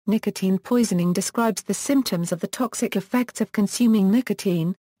Nicotine poisoning describes the symptoms of the toxic effects of consuming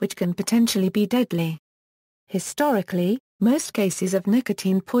nicotine, which can potentially be deadly. Historically, most cases of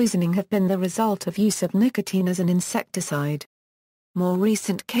nicotine poisoning have been the result of use of nicotine as an insecticide. More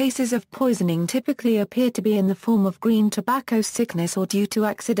recent cases of poisoning typically appear to be in the form of green tobacco sickness or due to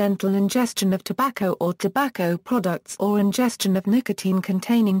accidental ingestion of tobacco or tobacco products or ingestion of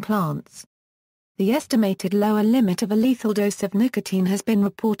nicotine-containing plants. The estimated lower limit of a lethal dose of nicotine has been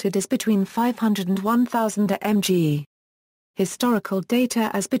reported as between 500 and 1,000 mg. Historical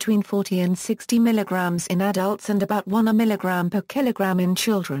data as between 40 and 60 milligrams in adults and about 1 milligram per kilogram in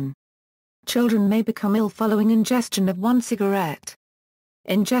children. Children may become ill following ingestion of one cigarette.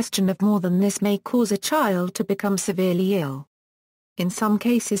 Ingestion of more than this may cause a child to become severely ill. In some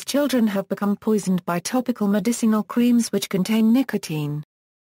cases, children have become poisoned by topical medicinal creams which contain nicotine.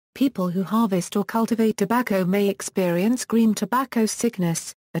 People who harvest or cultivate tobacco may experience green tobacco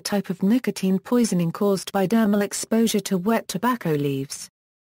sickness, a type of nicotine poisoning caused by dermal exposure to wet tobacco leaves.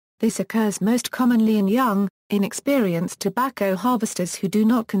 This occurs most commonly in young, inexperienced tobacco harvesters who do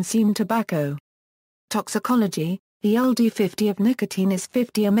not consume tobacco. Toxicology: the LD50 of nicotine is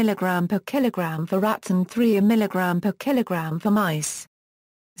 50 mg per kilogram for rats and 3 mg per kilogram for mice.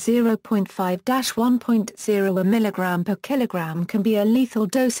 0.5-1.0 mg per kilogram can be a lethal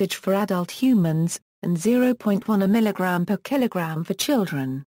dosage for adult humans, and 0.1 mg per kilogram for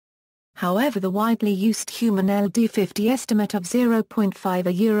children. However, the widely used human LD50 estimate of 0.5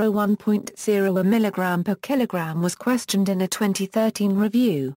 1.0 mg per kilogram was questioned in a 2013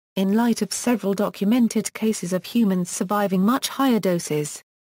 review, in light of several documented cases of humans surviving much higher doses.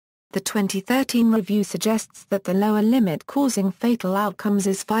 The 2013 review suggests that the lower limit causing fatal outcomes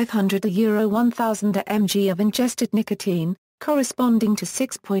is 500 1,000 mg of ingested nicotine, corresponding to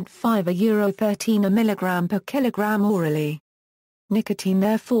 6.5 13 mg per kilogram orally. Nicotine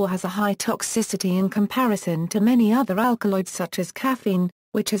therefore has a high toxicity in comparison to many other alkaloids such as caffeine,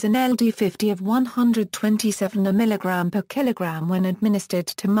 which has an LD50 of 127 mg per kilogram when administered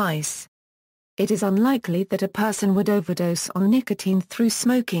to mice. It is unlikely that a person would overdose on nicotine through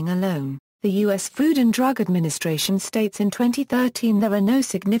smoking alone. The U.S. Food and Drug Administration states in 2013 there are no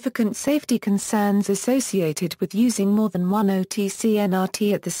significant safety concerns associated with using more than one OTC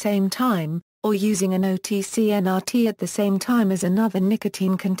NRT at the same time, or using an OTC NRT at the same time as another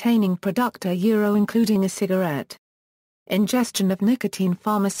nicotine-containing product including a cigarette. Ingestion of nicotine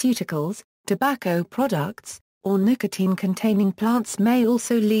pharmaceuticals, tobacco products, or nicotine-containing plants may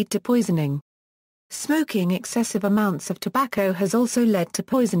also lead to poisoning. Smoking excessive amounts of tobacco has also led to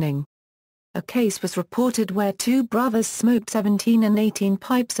poisoning. A case was reported where two brothers smoked 17 and 18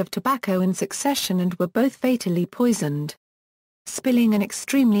 pipes of tobacco in succession and were both fatally poisoned. Spilling an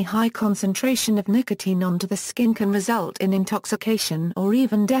extremely high concentration of nicotine onto the skin can result in intoxication or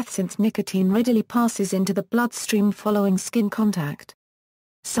even death since nicotine readily passes into the bloodstream following skin contact.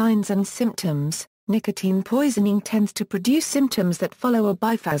 Signs and symptoms: nicotine poisoning tends to produce symptoms that follow a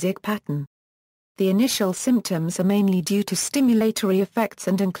biphasic pattern. The initial symptoms are mainly due to stimulatory effects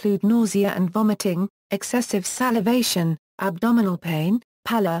and include nausea and vomiting, excessive salivation, abdominal pain,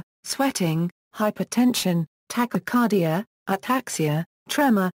 pallor, sweating, hypertension, tachycardia, ataxia,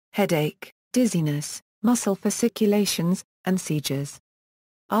 tremor, headache, dizziness, muscle fasciculations, and seizures.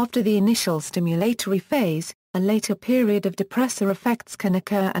 After the initial stimulatory phase, a later period of depressor effects can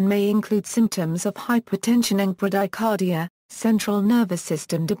occur and may include symptoms of hypertension and bradycardia, central nervous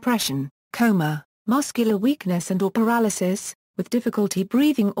system depression, coma, muscular weakness and/or paralysis, with difficulty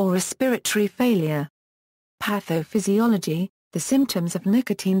breathing or respiratory failure. Pathophysiology: the symptoms of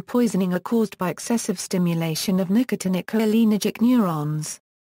nicotine poisoning are caused by excessive stimulation of nicotinic cholinergic neurons.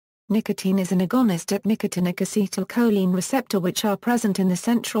 Nicotine is an agonist at nicotinic acetylcholine receptor which are present in the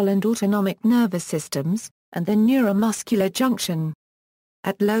central and autonomic nervous systems, and the neuromuscular junction.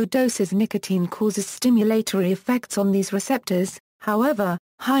 At low doses, nicotine causes stimulatory effects on these receptors. However,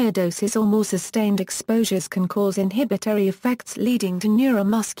 higher doses or more sustained exposures can cause inhibitory effects leading to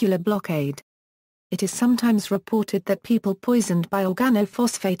neuromuscular blockade. It is sometimes reported that people poisoned by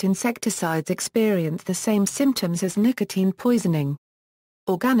organophosphate insecticides experience the same symptoms as nicotine poisoning.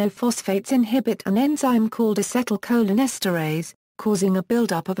 Organophosphates inhibit an enzyme called acetylcholinesterase, causing a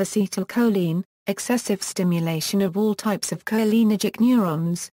buildup of acetylcholine, excessive stimulation of all types of cholinergic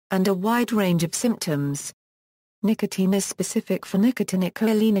neurons, and a wide range of symptoms. Nicotine is specific for nicotinic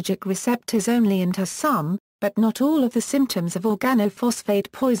cholinergic receptors only and has some, but not all of the symptoms of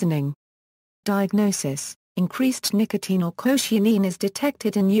organophosphate poisoning. Diagnosis: increased nicotine or cochinein is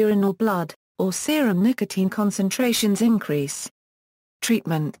detected in urine or blood, or serum nicotine concentrations increase.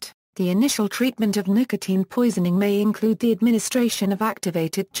 Treatment: The initial treatment of nicotine poisoning may include the administration of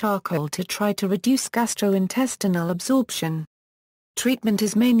activated charcoal to try to reduce gastrointestinal absorption. Treatment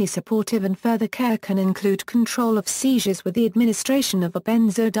is mainly supportive and further care can include control of seizures with the administration of a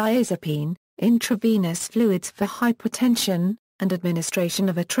benzodiazepine, intravenous fluids for hypertension, and administration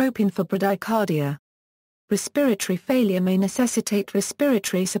of atropine for bradycardia. Respiratory failure may necessitate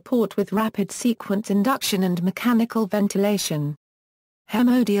respiratory support with rapid sequence induction and mechanical ventilation.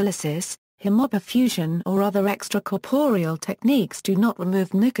 Hemodialysis, hemoperfusion or other extracorporeal techniques do not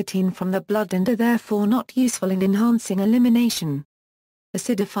remove nicotine from the blood and are therefore not useful in enhancing elimination.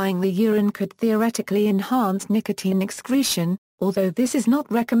 Acidifying the urine could theoretically enhance nicotine excretion, although this is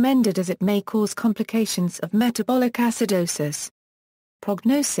not recommended as it may cause complications of metabolic acidosis.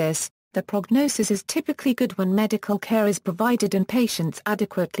 Prognosis. The prognosis is typically good when medical care is provided and patients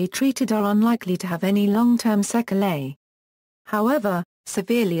adequately treated are unlikely to have any long-term sequelae. However,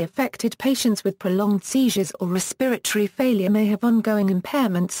 severely affected patients with prolonged seizures or respiratory failure may have ongoing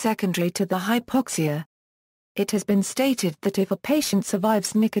impairment secondary to the hypoxia. It has been stated that if a patient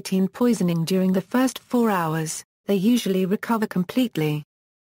survives nicotine poisoning during the first 4 hours, they usually recover completely.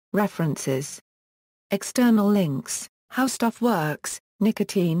 References. External links: How Stuff Works,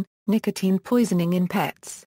 Nicotine poisoning in pets.